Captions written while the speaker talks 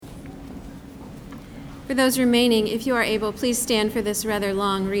For those remaining, if you are able, please stand for this rather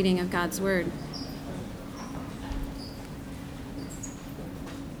long reading of God's Word.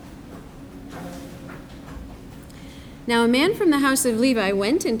 Now a man from the house of Levi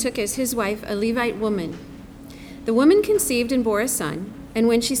went and took as his wife a Levite woman. The woman conceived and bore a son, and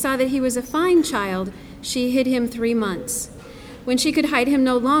when she saw that he was a fine child, she hid him 3 months. When she could hide him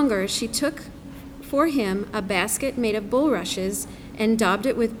no longer, she took for him a basket made of bulrushes and daubed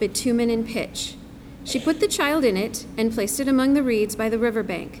it with bitumen and pitch. She put the child in it and placed it among the reeds by the river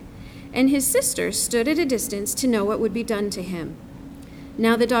bank, and his sister stood at a distance to know what would be done to him.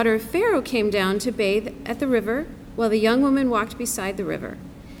 Now the daughter of Pharaoh came down to bathe at the river, while the young woman walked beside the river.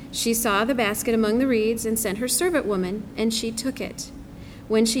 She saw the basket among the reeds and sent her servant woman, and she took it.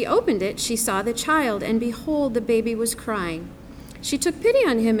 When she opened it, she saw the child, and behold, the baby was crying. She took pity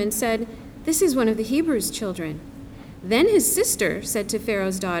on him and said, "This is one of the Hebrews' children." Then his sister said to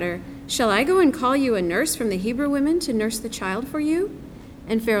Pharaoh's daughter, "Shall I go and call you a nurse from the Hebrew women to nurse the child for you?"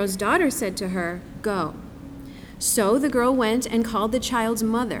 And Pharaoh's daughter said to her, "Go." So the girl went and called the child's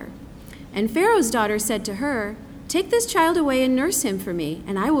mother. And Pharaoh's daughter said to her, "Take this child away and nurse him for me,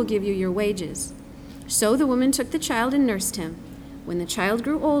 and I will give you your wages." So the woman took the child and nursed him. When the child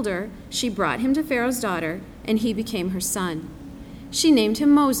grew older, she brought him to Pharaoh's daughter, and he became her son. She named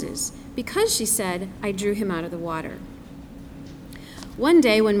him Moses, because she said, "I drew him out of the water." One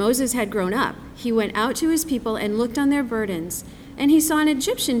day when Moses had grown up, he went out to his people and looked on their burdens, and he saw an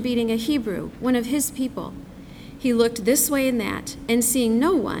Egyptian beating a Hebrew, one of his people. He looked this way and that, and seeing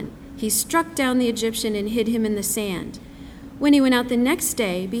no one, he struck down the Egyptian and hid him in the sand. When he went out the next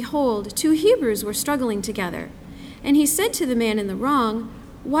day, behold, 2 Hebrews were struggling together. And he said to the man in the wrong,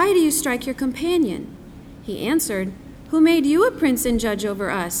 "Why do you strike your companion?" He answered, "Who made you a prince and judge over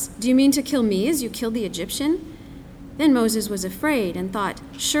us? Do you mean to kill me as you killed the Egyptian?" Then Moses was afraid and thought,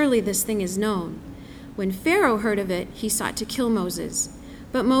 "Surely this thing is known." When Pharaoh heard of it, he sought to kill Moses.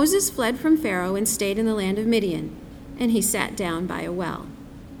 But Moses fled from Pharaoh and stayed in the land of Midian, and he sat down by a well.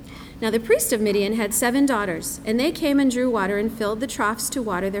 Now the priest of Midian had 7 daughters, and they came and drew water and filled the troughs to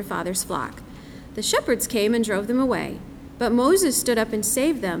water their father's flock. The shepherds came and drove them away, but Moses stood up and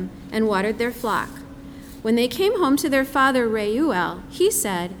saved them and watered their flock. When they came home to their father Reuel, he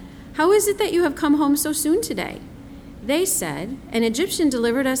said, "How is it that you have come home so soon today?" They said, "An Egyptian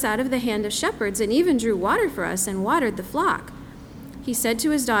delivered us out of the hand of shepherds and even drew water for us and watered the flock." He said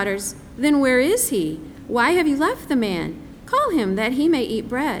to his daughters, "Then where is he? Why have you left the man? Call him that he may eat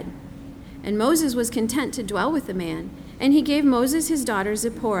bread." And Moses was content to dwell with the man, and he gave Moses his daughter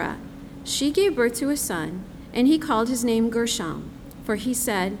Zipporah. She gave birth to a son, and he called his name Gershom, for he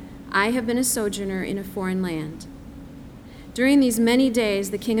said, "I have been a sojourner in a foreign land." During these many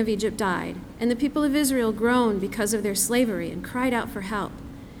days the king of Egypt died, and the people of Israel groaned because of their slavery and cried out for help.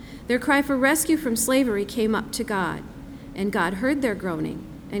 Their cry for rescue from slavery came up to God, and God heard their groaning,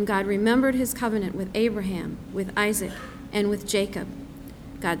 and God remembered his covenant with Abraham, with Isaac, and with Jacob.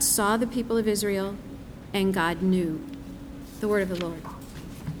 God saw the people of Israel, and God knew. The word of the Lord.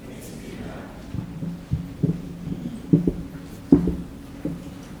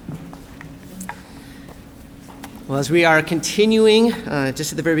 Well, as we are continuing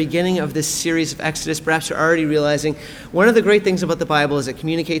just at the very beginning of this series of Exodus, perhaps you're already realizing one of the great things about the Bible is it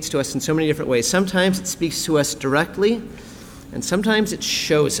communicates to us in so many different ways. Sometimes it speaks to us directly, and sometimes it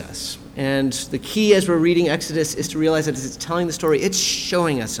shows us. And the key as we're reading Exodus is to realize that as it's telling the story, it's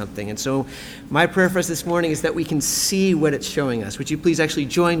showing us something. And so my prayer for us this morning is that we can see what it's showing us. Would you please actually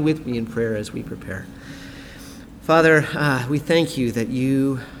join with me in prayer as we prepare? Father, we thank you that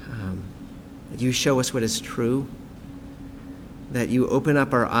you show us what is true, that you open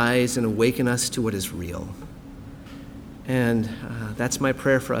up our eyes and awaken us to what is real. And that's my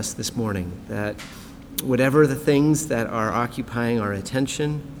prayer for us this morning, that whatever the things that are occupying our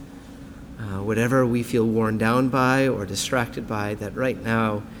attention, whatever we feel worn down by or distracted by, that right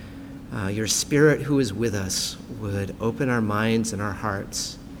now your Spirit who is with us would open our minds and our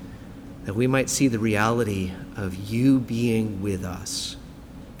hearts, that we might see the reality of you being with us.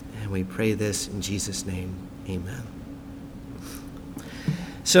 And we pray this in Jesus' name, amen.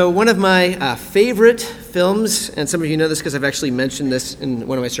 So one of my favorite films, and some of you know this because I've actually mentioned this in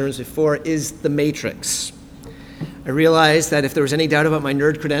one of my sermons before, is The Matrix. I realized that if there was any doubt about my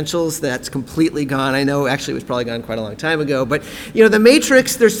nerd credentials, that's completely gone. I know actually it was probably gone quite a long time ago, but The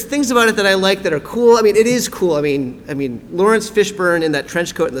Matrix, there's things about it that I like that are cool. I mean, it is cool. I mean, Lawrence Fishburne in that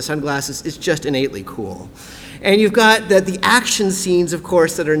trench coat and the sunglasses is just innately cool. And you've got the action scenes, of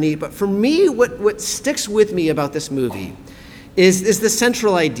course, that are neat. But for me, what sticks with me about this movie is the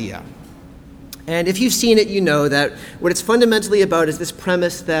central idea. And if you've seen it, you know that what it's fundamentally about is this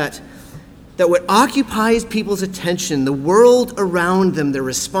premise that that what occupies people's attention, the world around them, their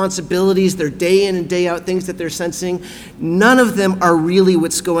responsibilities, their day in and day out things that they're sensing, none of them are really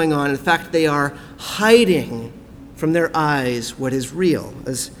what's going on. In fact, they are hiding from their eyes what is real.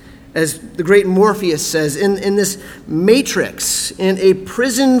 As the great Morpheus says, in this matrix, in a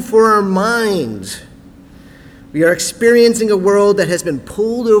prison for our mind, we are experiencing a world that has been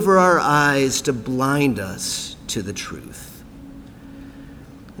pulled over our eyes to blind us to the truth.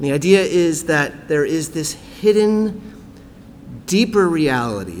 And the idea is that there is this hidden, deeper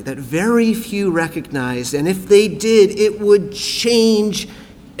reality that very few recognize, and if they did, it would change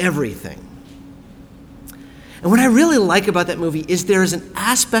everything. And what I really like about that movie is there is an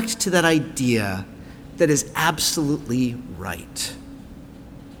aspect to that idea that is absolutely right.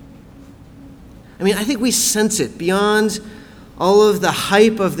 I mean, I think we sense it beyond all of the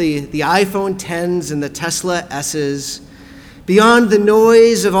hype of the iPhone 10s and the Tesla S's, beyond the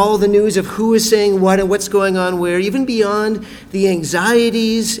noise of all the news of who is saying what and what's going on where, even beyond the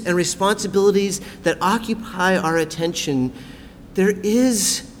anxieties and responsibilities that occupy our attention, there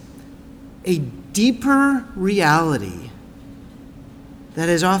is a deeper reality that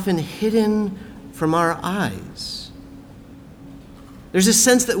is often hidden from our eyes. There's a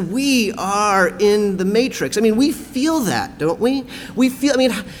sense that we are in the matrix. I mean, we feel that, don't we?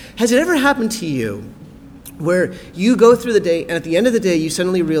 Has it ever happened to you where you go through the day and at the end of the day you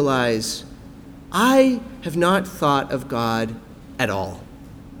suddenly realize, I have not thought of God at all.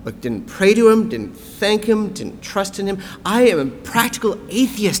 Like, didn't pray to him, didn't thank him, didn't trust in him. I am a practical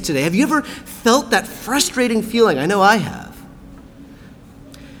atheist today. Have you ever felt that frustrating feeling? I know I have.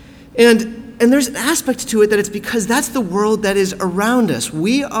 And there's an aspect to it that it's because that's the world that is around us.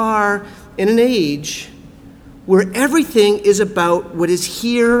 We are in an age where everything is about what is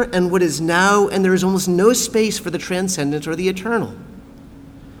here and what is now, and there is almost no space for the transcendent or the eternal.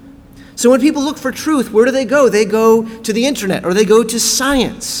 So when people look for truth, where do they go? They go to the internet, or they go to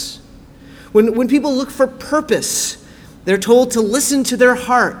science. When people look for purpose, they're told to listen to their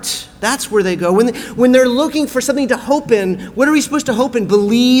heart. That's where they go. When they're looking for something to hope in, what are we supposed to hope in?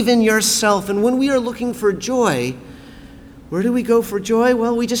 Believe in yourself. And when we are looking for joy, where do we go for joy?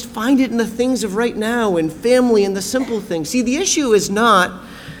 Well, we just find it in the things of right now, in family, and the simple things. See, the issue is not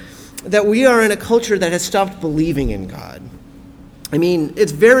that we are in a culture that has stopped believing in God. I mean,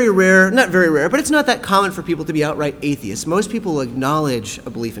 it's very rare, not very rare, but it's not that common for people to be outright atheists. Most people acknowledge a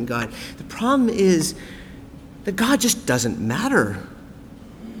belief in God. The problem is that God just doesn't matter.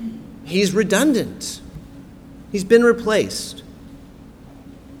 He's redundant. He's been replaced.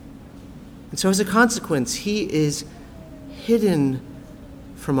 And so as a consequence, he is hidden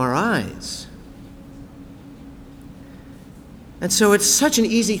from our eyes. And so it's such an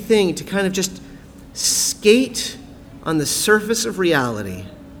easy thing to kind of just skate on the surface of reality,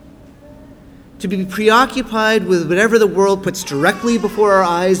 to be preoccupied with whatever the world puts directly before our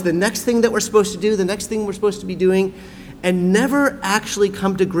eyes, the next thing that we're supposed to do, the next thing we're supposed to be doing, and never actually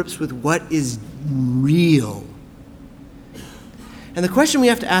come to grips with what is real. And the question we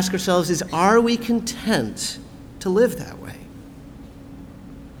have to ask ourselves is, are we content to live that way?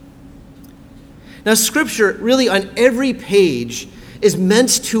 Now, Scripture, really on every page, is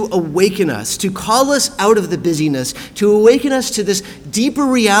meant to awaken us, to call us out of the busyness, to awaken us to this deeper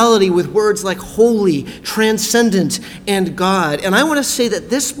reality with words like holy, transcendent, and God. And I want to say that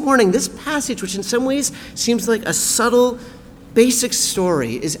this morning, this passage, which in some ways seems like a subtle, basic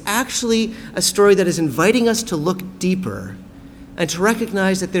story, is actually a story that is inviting us to look deeper and to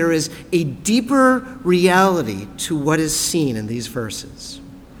recognize that there is a deeper reality to what is seen in these verses.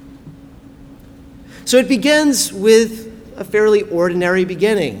 So it begins with a fairly ordinary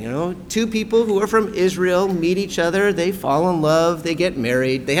beginning. Two people who are from Israel meet each other, they fall in love, they get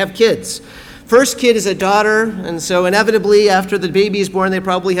married, they have kids. First kid is a daughter, and so inevitably after the baby is born, they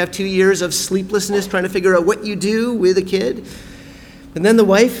probably have 2 years of sleeplessness trying to figure out what you do with a kid. And then the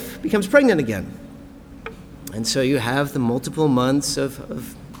wife becomes pregnant again. And so you have the multiple months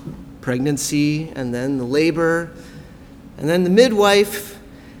of pregnancy, and then the labor, and then the midwife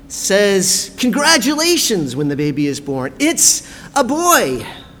says, congratulations, when the baby is born. It's a boy.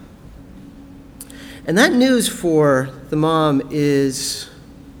 And that news for the mom is,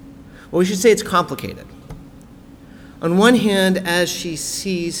 well, we should say it's complicated. On one hand, as she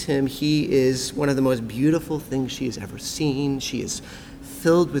sees him, he is one of the most beautiful things she has ever seen. She is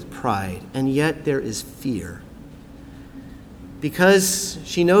filled with pride, and yet there is fear. Because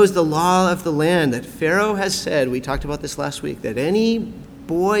she knows the law of the land that Pharaoh has said, we talked about this last week, that any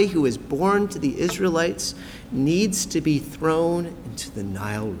boy who is born to the Israelites needs to be thrown into the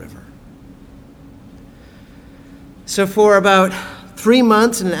Nile River. So for about 3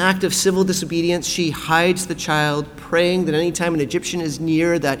 months in an act of civil disobedience, she hides the child, praying that any time an Egyptian is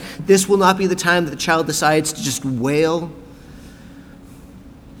near, that this will not be the time that the child decides to just wail.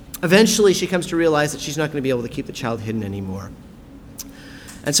 Eventually, she comes to realize that she's not going to be able to keep the child hidden anymore.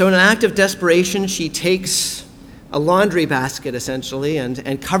 And so in an act of desperation, she takes a laundry basket, essentially,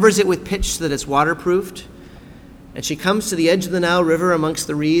 and covers it with pitch so that it's waterproofed. And she comes to the edge of the Nile River amongst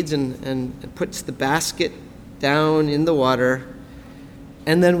the reeds and puts the basket down in the water.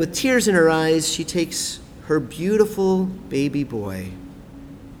 And then with tears in her eyes, she takes her beautiful baby boy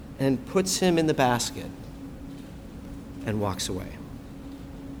and puts him in the basket and walks away.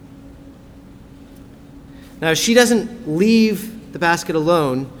 Now, she doesn't leave the basket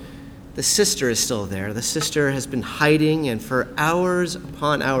alone. The sister is still there. The sister has been hiding, and for hours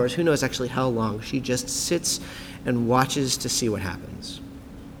upon hours, who knows actually how long, she just sits and watches to see what happens.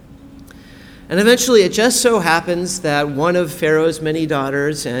 And eventually, it just so happens that one of Pharaoh's many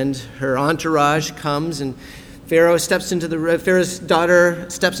daughters and her entourage comes, and Pharaoh's daughter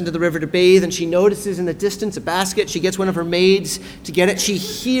steps into the river to bathe, and she notices in the distance a basket. She gets one of her maids to get it. She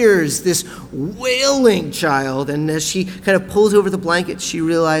hears this wailing child, and as she kind of pulls over the blanket, she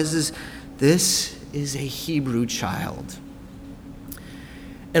realizes this is a Hebrew child.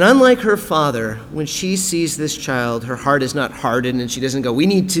 And unlike her father, when she sees this child, her heart is not hardened, and she doesn't go, "We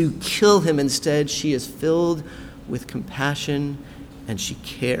need to kill him." Instead, she is filled with compassion, and she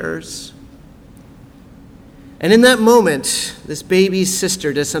cares. And in that moment, this baby's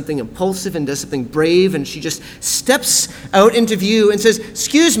sister does something impulsive and does something brave, and she just steps out into view and says,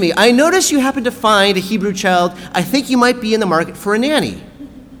 "Excuse me, I notice you happen to find a Hebrew child. I think you might be in the market for a nanny.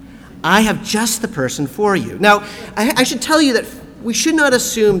 I have just the person for you." Now, I should tell you that we should not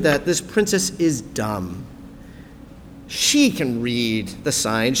assume that this princess is dumb. She can read the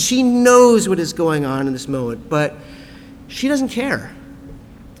signs. She knows what is going on in this moment, but she doesn't care.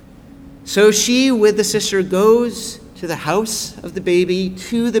 So she, with the sister, goes to the house of the baby,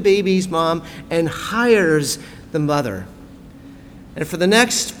 to the baby's mom, and hires the mother. And for the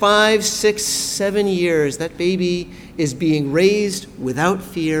next 5, 6, 7 years, that baby is being raised without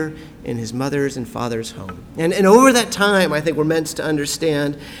fear in his mother's and father's home. And over that time, I think we're meant to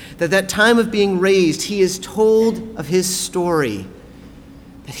understand that time of being raised, he is told of his story,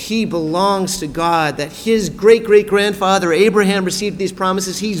 that he belongs to God, that his great-great-grandfather Abraham received these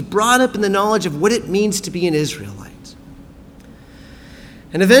promises. He's brought up in the knowledge of what it means to be an Israelite.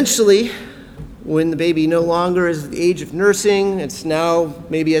 And eventually, when the baby no longer is at the age of nursing, it's now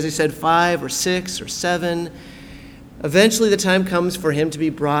maybe, as I said, 5 or 6 or 7, eventually the time comes for him to be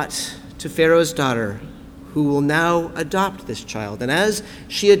brought to Pharaoh's daughter, who will now adopt this child. And as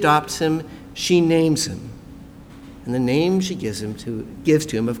she adopts him, she names him. And the name she gives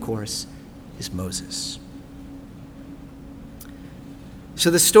to him, of course, is Moses. So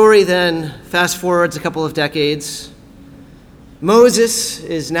the story then fast forwards a couple of decades. Moses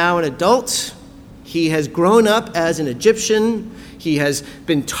is now an adult. He has grown up as an Egyptian. He has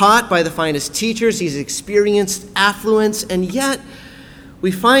been taught by the finest teachers. He's experienced affluence, and yet we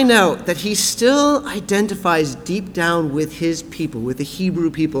find out that he still identifies deep down with his people, with the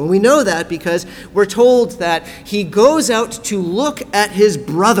Hebrew people. And we know that because we're told that he goes out to look at his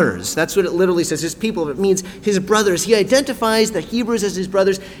brothers. That's what it literally says, his people. It means his brothers. He identifies the Hebrews as his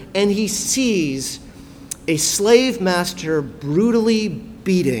brothers, and he sees a slave master brutally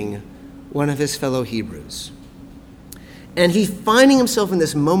beating one of his fellow Hebrews. And he's finding himself in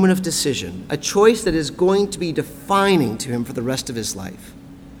this moment of decision, a choice that is going to be defining to him for the rest of his life.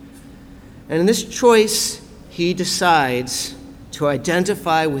 And in this choice, he decides to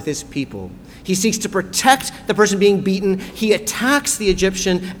identify with his people. He seeks to protect the person being beaten. He attacks the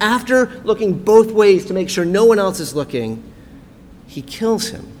Egyptian after looking both ways to make sure no one else is looking. He kills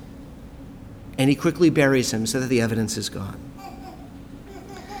him, and he quickly buries him so that the evidence is gone.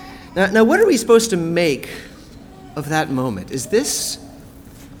 Now, what are we supposed to make of that moment? Is this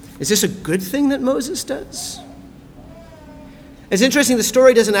a good thing that Moses does? It's interesting, the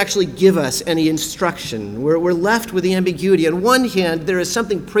story doesn't actually give us any instruction. We're left with the ambiguity. On one hand, there is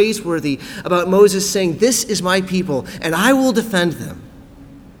something praiseworthy about Moses saying, "This is my people, and I will defend them."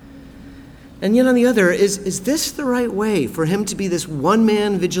 And yet on the other, is this the right way for him to be this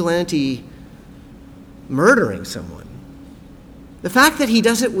one-man vigilante murdering someone? The fact that he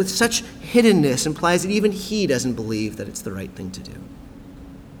does it with such hiddenness implies that even he doesn't believe that it's the right thing to do.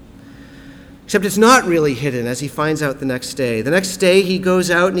 Except it's not really hidden, as he finds out the next day. The next day, he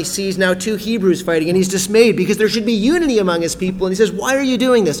goes out and he sees now 2 Hebrews fighting, and he's dismayed because there should be unity among his people. And he says, "Why are you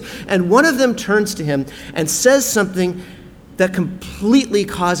doing this?" And one of them turns to him and says something that completely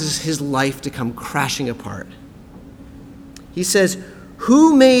causes his life to come crashing apart. He says,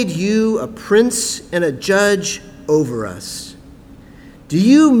 "Who made you a prince and a judge over us? Do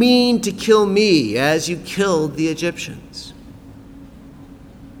you mean to kill me as you killed the Egyptians?"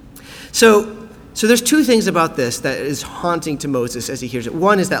 So there's two things about this that is haunting to Moses as he hears it.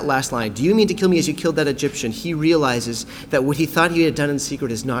 One is that last line, "Do you mean to kill me as you killed that Egyptian?" He realizes that what he thought he had done in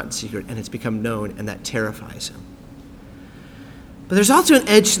secret is not in secret, and it's become known, and that terrifies him. But there's also an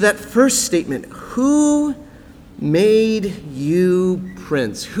edge to that first statement. Who made you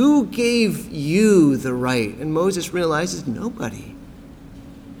prince? Who gave you the right? And Moses realizes nobody.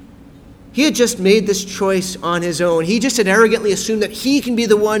 He had just made this choice on his own. He just had arrogantly assumed that he can be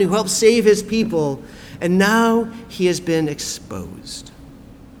the one who helps save his people, and now he has been exposed.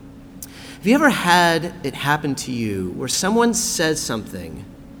 Have you ever had it happen to you where someone says something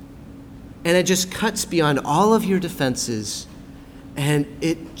and it just cuts beyond all of your defenses and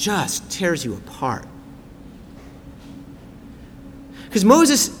it just tears you apart? Because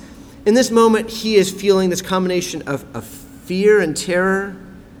Moses, in this moment, he is feeling this combination of fear and terror,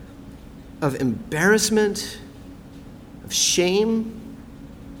 of embarrassment, of shame.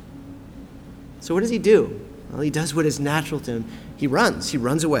 So what does he do? Well, he does what is natural to him. He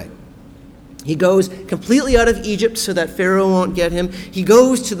runs away. He goes completely out of Egypt so that Pharaoh won't get him. He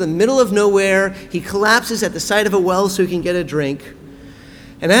goes to the middle of nowhere. He collapses at the side of a well so he can get a drink.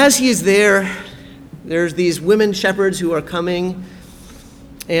 And as he is there, there's these women shepherds who are coming.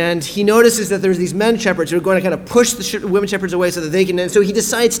 And he notices that there's these men shepherds who are going to kind of push the women shepherds away so that they can. And so he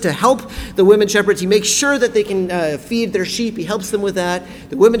decides to help the women shepherds. He makes sure that they can feed their sheep. He helps them with that.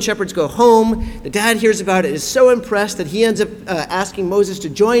 The women shepherds go home. The dad hears about it, is so impressed that he ends up asking Moses to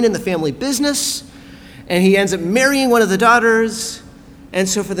join in the family business. And he ends up marrying one of the daughters. And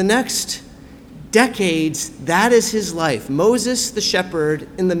so for the next decades, that is his life. Moses the shepherd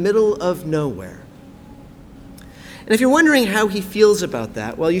in the middle of nowhere. And if you're wondering how he feels about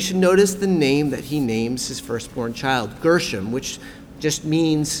that, well, you should notice the name that he names his firstborn child, Gershom, which just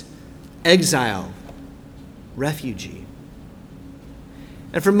means exile, refugee.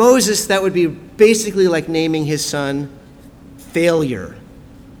 And for Moses, that would be basically like naming his son failure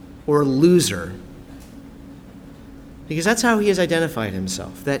or loser. Because that's how he has identified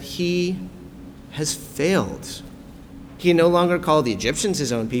himself, that he has failed. He can no longer call the Egyptians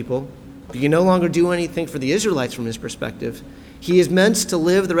his own people. He can no longer do anything for the Israelites from his perspective. He is meant to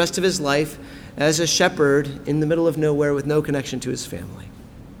live the rest of his life as a shepherd in the middle of nowhere with no connection to his family.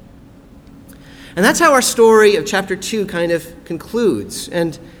 And that's how our story of chapter 2 kind of concludes.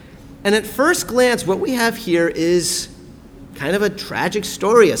 And at first glance, what we have here is kind of a tragic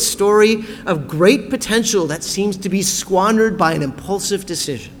story, a story of great potential that seems to be squandered by an impulsive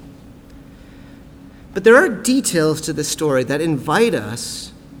decision. But there are details to this story that invite us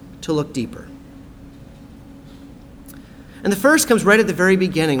to look deeper. And the first comes right at the very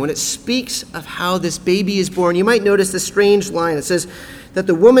beginning when it speaks of how this baby is born. You might notice this strange line. It says that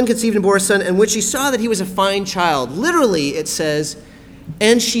the woman conceived and bore a son, and when she saw that he was a fine child, literally it says,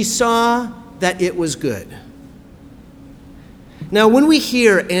 and she saw that it was good. Now, when we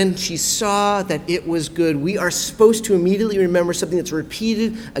hear, and she saw that it was good, we are supposed to immediately remember something that's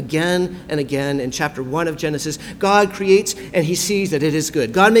repeated again and again in chapter 1 of Genesis. God creates, and he sees that it is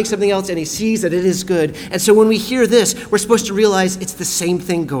good. God makes something else, and he sees that it is good. And so when we hear this, we're supposed to realize it's the same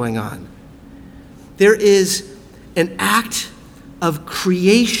thing going on. There is an act of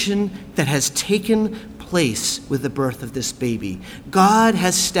creation that has taken place with the birth of this baby. God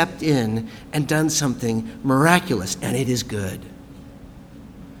has stepped in and done something miraculous, and it is good.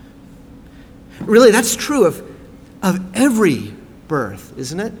 Really, that's true of every birth,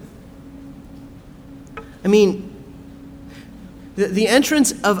 isn't it? I mean, the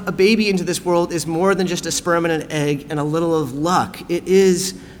entrance of a baby into this world is more than just a sperm and an egg and a little of luck. It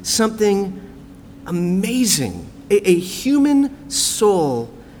is something amazing. A human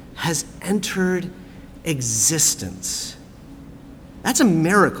soul has entered existence. That's a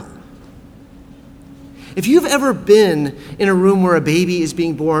miracle. If you've ever been in a room where a baby is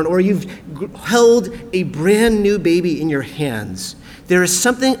being born, or you've held a brand new baby in your hands, there is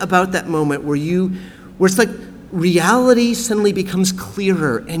something about that moment where it's like reality suddenly becomes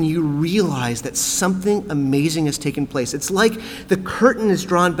clearer and you realize that something amazing has taken place. It's like the curtain is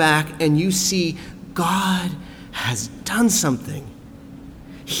drawn back and you see God has done something.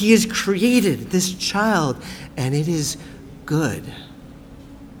 He has created this child and it is good.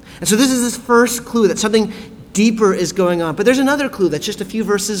 And so this is this first clue that something deeper is going on. But there's another clue that's just a few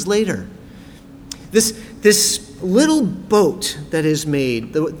verses later. This little boat that is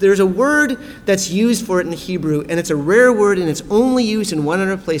made, there's a word that's used for it in the Hebrew, and it's a rare word, and it's only used in one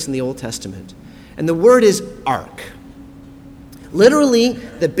other place in the Old Testament. And the word is ark. Literally,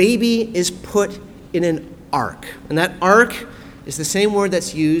 the baby is put in an ark. And that ark is the same word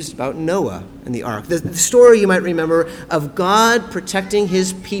that's used about Noah and the ark. The story, you might remember, of God protecting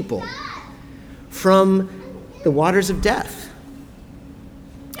his people from the waters of death.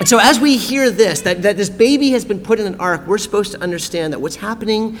 And so as we hear this, that this baby has been put in an ark, we're supposed to understand that what's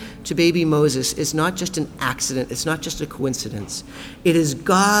happening to baby Moses is not just an accident. It's not just a coincidence. It is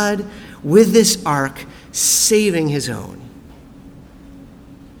God, with this ark, saving his own.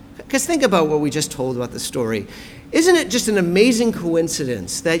 Because think about what we just told about the story. Isn't it just an amazing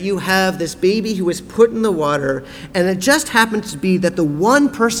coincidence that you have this baby who was put in the water, and it just happened to be that the one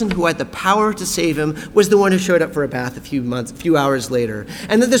person who had the power to save him was the one who showed up for a bath a few hours later.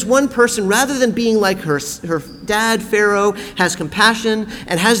 And that this one person, rather than being like her dad, Pharaoh, has compassion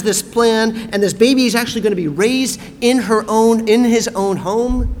and has this plan, and this baby is actually going to be raised in his own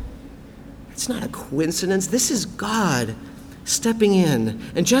home. It's not a coincidence. This is God stepping in.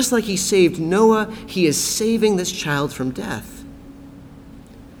 And just like he saved Noah, he is saving this child from death.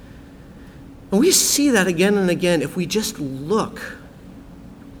 And we see that again and again if we just look.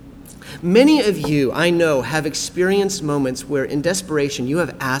 Many of you, I know, have experienced moments where in desperation you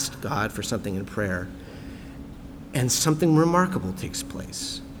have asked God for something in prayer, and something remarkable takes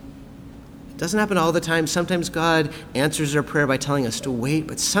place. It doesn't happen all the time. Sometimes God answers our prayer by telling us to wait,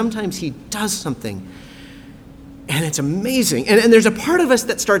 but sometimes he does something. And it's amazing. And there's a part of us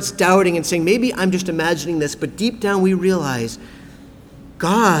that starts doubting and saying, maybe I'm just imagining this, but deep down we realize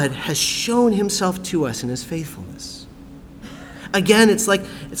God has shown himself to us in his faithfulness. Again, it's like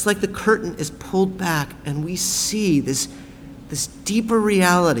the curtain is pulled back and we see this deeper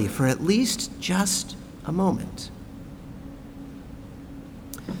reality for at least just a moment.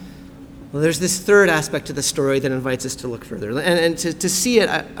 Well, there's this third aspect to the story that invites us to look further. And to see it,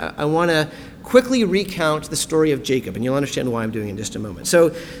 I want to quickly recount the story of Jacob, and you'll understand why I'm doing it in just a moment. So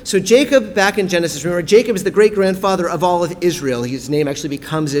Jacob, back in Genesis, remember, Jacob is the great-grandfather of all of Israel. His name actually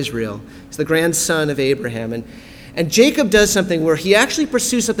becomes Israel. He's the grandson of Abraham. And Jacob does something where he actually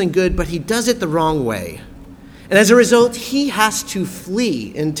pursues something good, but he does it the wrong way. And as a result, he has to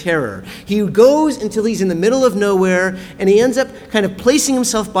flee in terror. He goes until he's in the middle of nowhere, and he ends up kind of placing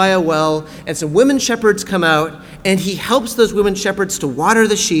himself by a well, and some women shepherds come out, and he helps those women shepherds to water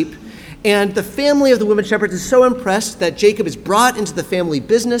the sheep. And the family of the women shepherds is so impressed that Jacob is brought into the family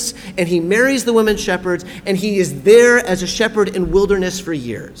business, and he marries the women shepherds, and he is there as a shepherd in wilderness for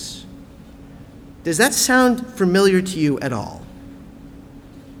years. Does that sound familiar to you at all?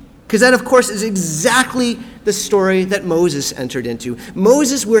 Because that, of course, is exactly the story that Moses entered into.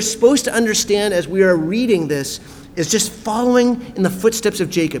 Moses, we're supposed to understand as we are reading this, is just following in the footsteps of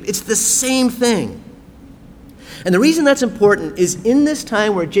Jacob. It's the same thing. And the reason that's important is in this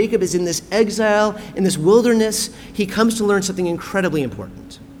time where Jacob is in this exile, in this wilderness, he comes to learn something incredibly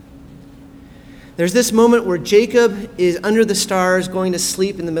important. There's this moment where Jacob is under the stars going to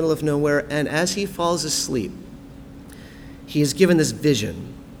sleep in the middle of nowhere, and as he falls asleep, he is given this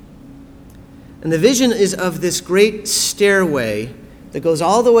vision. And the vision is of this great stairway that goes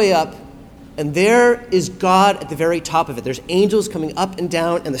all the way up, and there is God at the very top of it. There's angels coming up and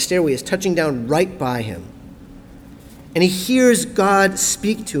down, and the stairway is touching down right by him. And he hears God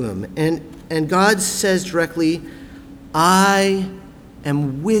speak to him, and God says directly, I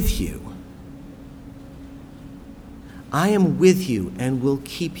am with you. I am with you and will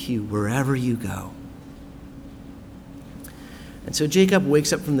keep you wherever you go. And so Jacob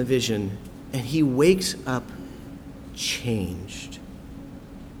wakes up from the vision, and he wakes up changed.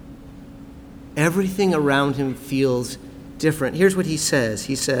 Everything around him feels different. Here's what he says.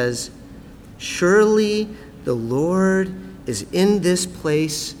 He says, surely the Lord is in this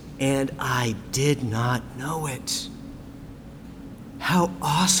place, and I did not know it. How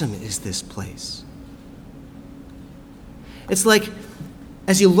awesome is this place? It's like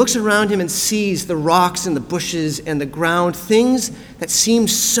as he looks around him and sees the rocks and the bushes and the ground, things that seemed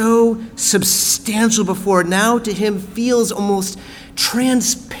so substantial before now to him feels almost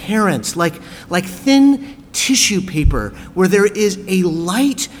transparent, like thin tissue paper where there is a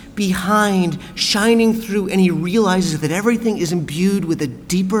light behind shining through, and he realizes that everything is imbued with a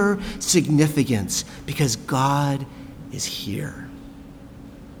deeper significance because God is here.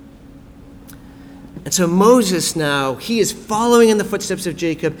 And so Moses now, he is following in the footsteps of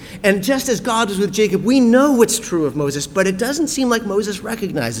Jacob, and just as God was with Jacob, we know what's true of Moses, but it doesn't seem like Moses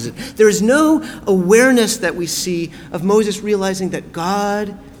recognizes it. There is no awareness that we see of Moses realizing that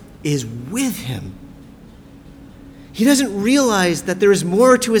God is with him. He doesn't realize that there is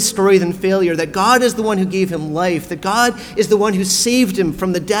more to his story than failure, that God is the one who gave him life, that God is the one who saved him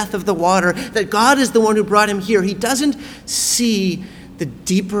from the death of the water, that God is the one who brought him here. He doesn't see the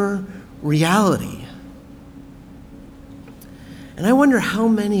deeper reality. And I wonder how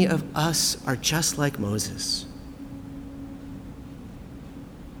many of us are just like Moses.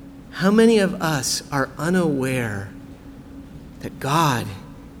 How many of us are unaware that God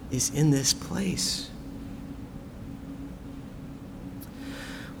is in this place?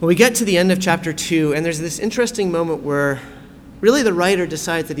 Well, we get to the end of chapter 2, and there's this interesting moment where really the writer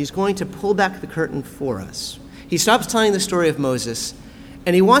decides that he's going to pull back the curtain for us. He stops telling the story of Moses,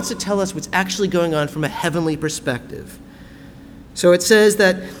 and he wants to tell us what's actually going on from a heavenly perspective. So it says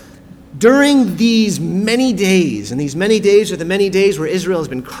that during these many days, and these many days are the many days where Israel has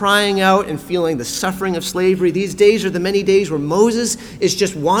been crying out and feeling the suffering of slavery. These days are the many days where Moses is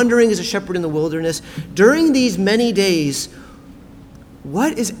just wandering as a shepherd in the wilderness. During these many days,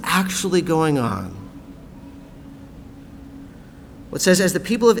 what is actually going on? Well, it says, as the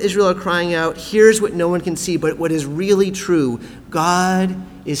people of Israel are crying out, here's what no one can see, but what is really true. God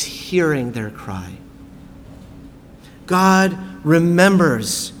is hearing their cry. God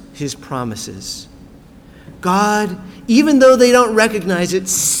remembers his promises. God, even though they don't recognize it,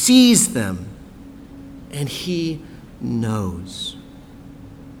 sees them, and he knows.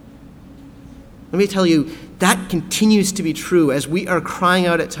 Let me tell you, that continues to be true as we are crying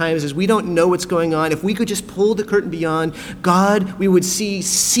out at times, as we don't know what's going on. If we could just pull the curtain beyond, God, we would see,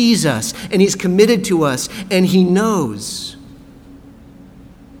 sees us, and he's committed to us, and he knows.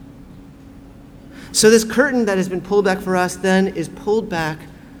 So this curtain that has been pulled back for us then is pulled back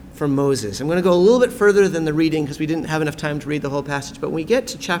for Moses. I'm going to go a little bit further than the reading because we didn't have enough time to read the whole passage, but when we get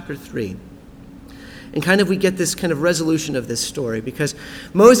to chapter 3, and we get this kind of resolution of this story, because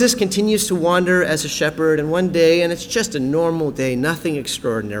Moses continues to wander as a shepherd, and one day, and it's just a normal day, nothing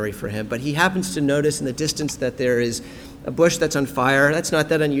extraordinary for him, but he happens to notice in the distance that there is a bush that's on fire. That's not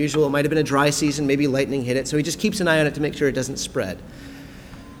that unusual. It might have been a dry season, maybe lightning hit it, so he just keeps an eye on it to make sure it doesn't spread.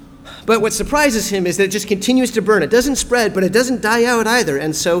 But what surprises him is that it just continues to burn. It doesn't spread, but it doesn't die out either,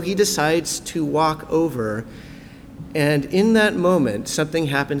 and so he decides to walk over. And in that moment, something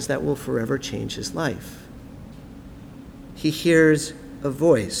happens that will forever change his life. He hears a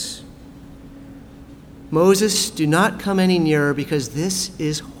voice. Moses, do not come any nearer because this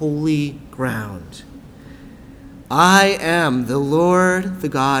is holy ground. I am the Lord, the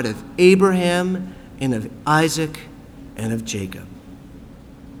God of Abraham and of Isaac and of Jacob.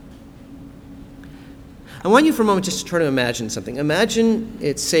 I want you for a moment just to try to imagine something. Imagine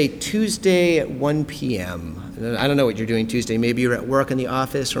it's, say, Tuesday at 1 p.m. I don't know what you're doing Tuesday. Maybe you're at work in the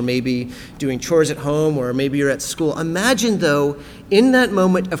office, or maybe doing chores at home, or maybe you're at school. Imagine, though, in that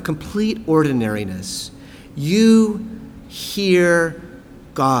moment of complete ordinariness, you hear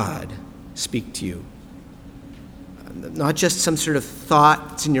God speak to you. Not just some sort of thought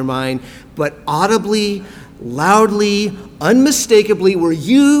that's in your mind, but audibly, loudly, unmistakably, where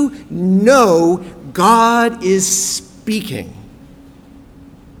you know God is speaking.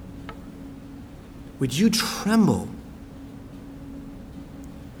 Would you tremble?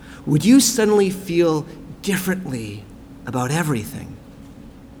 Would you suddenly feel differently about everything?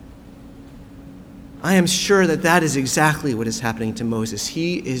 I am sure that that is exactly what is happening to Moses.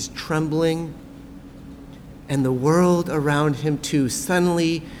 He is trembling, and the world around him too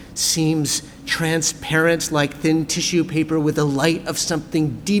suddenly seems transparent like thin tissue paper with the light of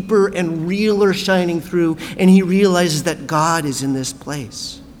something deeper and realer shining through, and he realizes that God is in this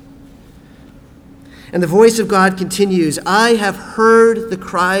place. And the voice of God continues, I have heard the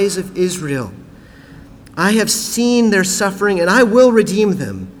cries of Israel. I have seen their suffering, and I will redeem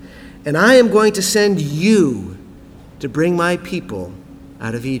them. And I am going to send you to bring my people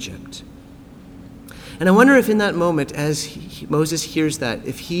out of Egypt. And I wonder if in that moment, as Moses hears that,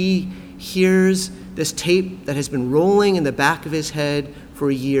 if he hears this tape that has been rolling in the back of his head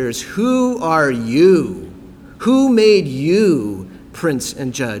for years, who are you? Who made you prince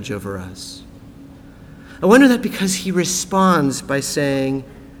and judge over us? I wonder that because he responds by saying,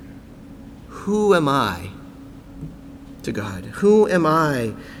 who am I to God? Who am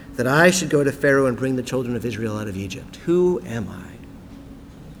I that I should go to Pharaoh and bring the children of Israel out of Egypt? Who am I?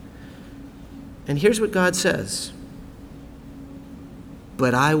 And here's what God says,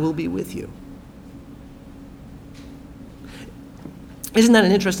 but I will be with you. Isn't that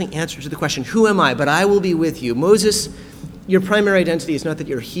an interesting answer to the question, who am I? But I will be with you. Moses, your primary identity is not that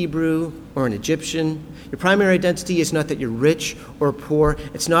you're Hebrew or an Egyptian. Your primary identity is not that you're rich or poor.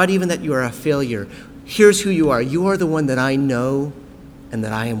 It's not even that you are a failure. Here's who you are. You are the one that I know and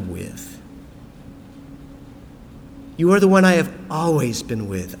that I am with. You are the one I have always been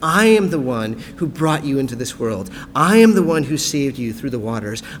with. I am the one who brought you into this world. I am the one who saved you through the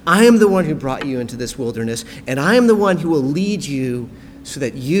waters. I am the one who brought you into this wilderness, and I am the one who will lead you so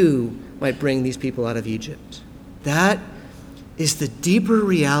that you might bring these people out of Egypt. That is the deeper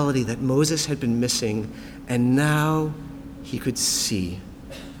reality that Moses had been missing, and now he could see.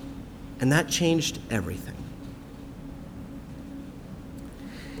 And that changed everything.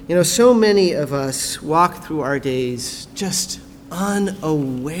 You know, so many of us walk through our days just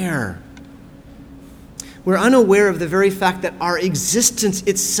unaware. We're unaware of the very fact that our existence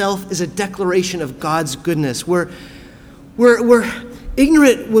itself is a declaration of God's goodness. We're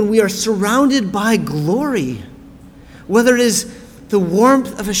ignorant when we are surrounded by glory, whether it is the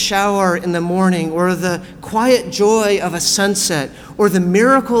warmth of a shower in the morning, or the quiet joy of a sunset, or the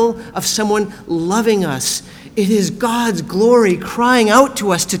miracle of someone loving us. It is God's glory crying out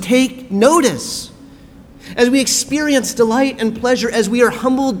to us to take notice. As we experience delight and pleasure, as we are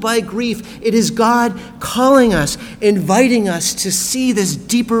humbled by grief, it is God calling us, inviting us to see this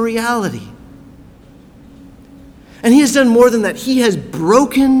deeper reality. And he has done more than that. He has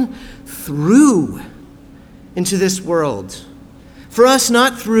broken through into this world. For us,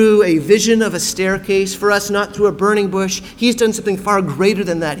 not through a vision of a staircase, for us, not through a burning bush. He has done something far greater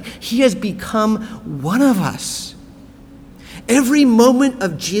than that. He has become one of us. Every moment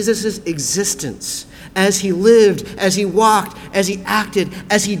of Jesus' existence, as he lived, as he walked, as he acted,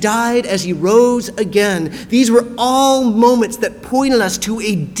 as he died, as he rose again, these were all moments that pointed us to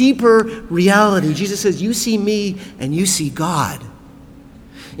a deeper reality. Jesus says, you see me and you see God.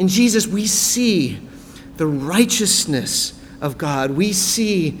 In Jesus, we see the righteousness of God. We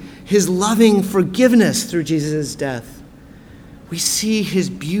see his loving forgiveness through Jesus' death. We see his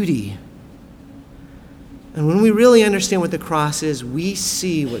beauty. And when we really understand what the cross is, we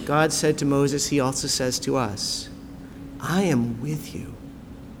see what God said to Moses, he also says to us. I am with you.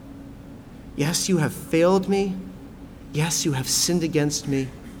 Yes, you have failed me. Yes, you have sinned against me.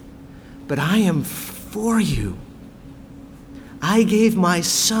 But I am for you. I gave my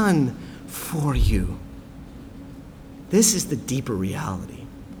son for you. This is the deeper reality.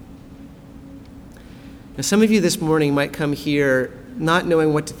 Now, some of you this morning might come here not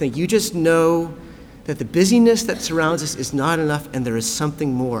knowing what to think. You just know that the busyness that surrounds us is not enough and there is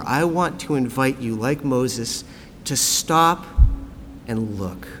something more. I want to invite you, like Moses, to stop and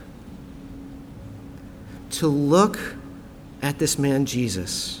look. To look at this man,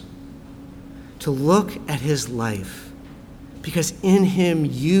 Jesus. To look at his life. Because in him,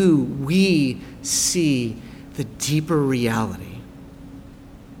 we see the deeper reality.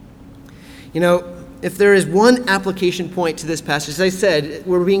 You know, if there is one application point to this passage, as I said,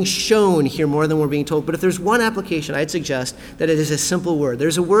 we're being shown here more than we're being told, but if there's one application, I'd suggest that it is a simple word.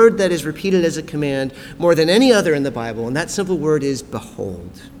 There's a word that is repeated as a command more than any other in the Bible, and that simple word is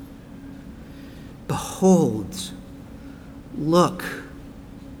behold. Behold. Look.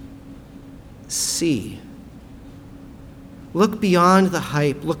 See. Look beyond the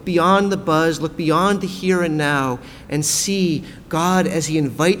hype, look beyond the buzz, look beyond the here and now, and see God as he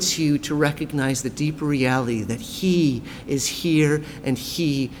invites you to recognize the deeper reality that he is here and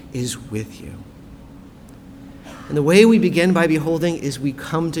he is with you. And the way we begin by beholding is we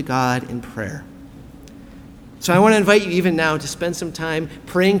come to God in prayer. So I want to invite you even now to spend some time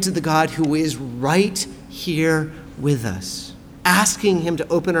praying to the God who is right here with us. Asking him to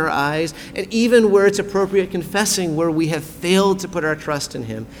open our eyes, and even where it's appropriate, confessing where we have failed to put our trust in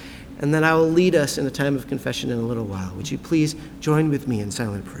him. And then I will lead us in a time of confession in a little while. Would you please join with me in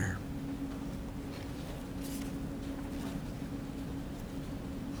silent prayer?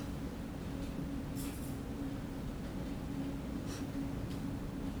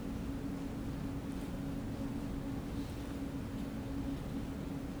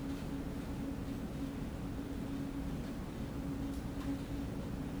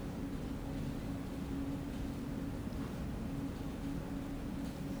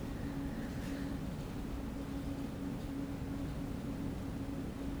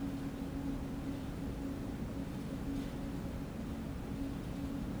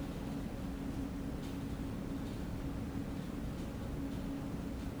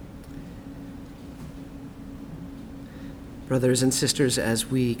 Brothers and sisters, as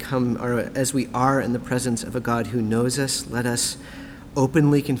we are in the presence of a God who knows us, let us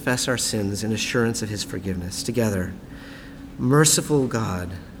openly confess our sins in assurance of his forgiveness. Together, merciful God,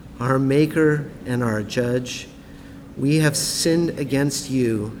 our maker and our judge, we have sinned against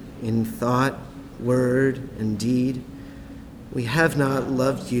you in thought, word, and deed. We have not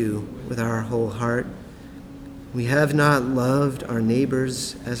loved you with our whole heart. We have not loved our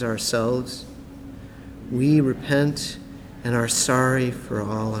neighbors as ourselves. We repent and are sorry for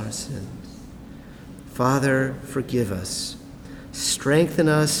all our sins. Father, forgive us. Strengthen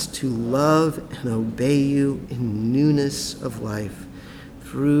us to love and obey you in newness of life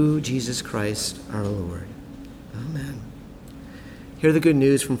through Jesus Christ our Lord. Amen. Hear the good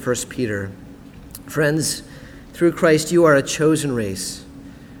news from 1 Peter. Friends, through Christ you are a chosen race,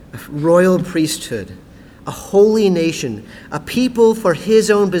 a royal priesthood, a holy nation, a people for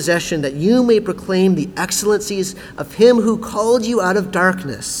his own possession, that you may proclaim the excellencies of him who called you out of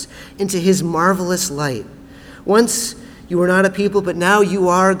darkness into his marvelous light. Once you were not a people, but now you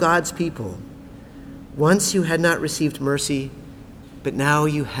are God's people. Once you had not received mercy, but now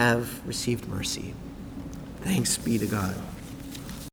you have received mercy. Thanks be to God.